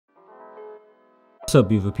What's up,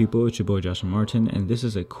 beautiful people? It's your boy Joshua Martin, and this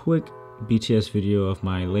is a quick BTS video of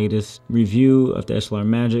my latest review of the SLR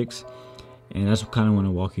Magics, and I just kind of want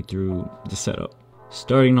to walk you through the setup.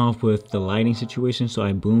 Starting off with the lighting situation, so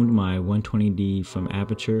I boomed my 120D from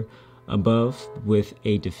aperture above with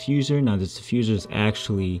a diffuser. Now this diffuser is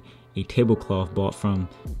actually a tablecloth bought from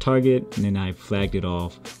Target, and then I flagged it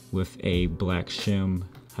off with a black shim,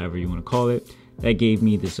 however you want to call it. That gave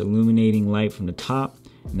me this illuminating light from the top,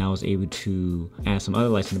 and I was able to add some other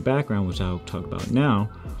lights in the background, which I'll talk about now.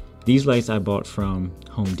 These lights I bought from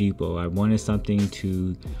Home Depot. I wanted something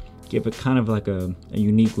to give it kind of like a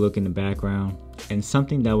unique look in the background, and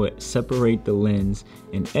something that would separate the lens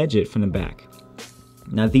and edge it from the back.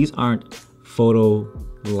 Now these aren't photo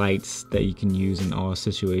lights that you can use in all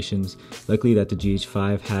situations. Luckily that the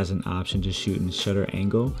GH5 has an option to shoot in shutter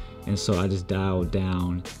angle, and so I just dialed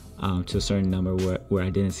down to a certain number where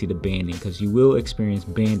I didn't see the banding, because you will experience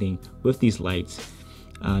banding with these lights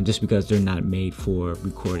just because they're not made for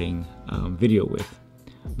recording video with.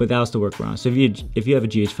 But that was the workaround. So if you have a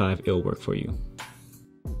GH5, it'll work for you.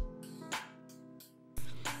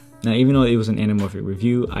 Now, even though it was an anamorphic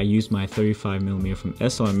review, I used my 35mm from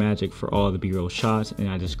SLR Magic for all the B-roll shots, and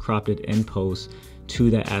I just cropped it in post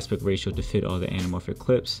to that aspect ratio to fit all the anamorphic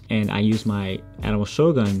clips. And I used my Animal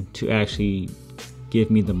Shogun to actually give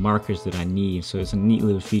me the markers that I need. So it's a neat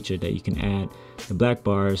little feature that you can add the black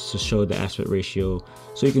bars to show the aspect ratio,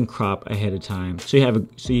 so you can crop ahead of time. So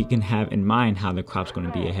you can have in mind how the crop's going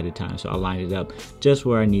to be ahead of time. So I lined it up just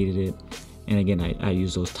where I needed it. And again, I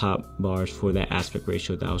used those top bars for that aspect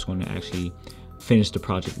ratio that I was going to actually finish the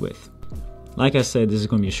project with. Like I said, this is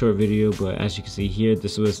going to be a short video, but as you can see here,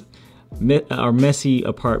 this was our messy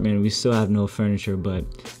apartment. We still have no furniture, but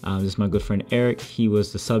this is my good friend Eric. He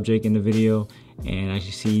was the subject in the video, and as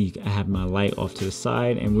you see, I have my light off to the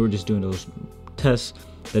side, and we were just doing those tests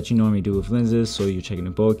that you normally do with lenses. So you're checking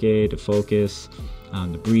the bokeh, the focus,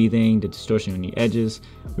 the breathing, the distortion on the edges.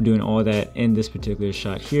 We're doing all that in this particular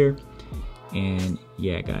shot here. And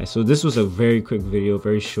yeah, guys, so this was a very quick video,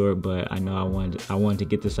 very short, but I know I wanted to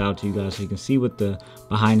get this out to you guys so you can see what the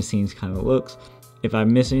behind the scenes kind of looks. If I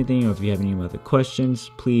missed anything, or if you have any other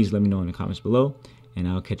questions, please let me know in the comments below, and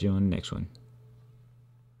I'll catch you on the next one.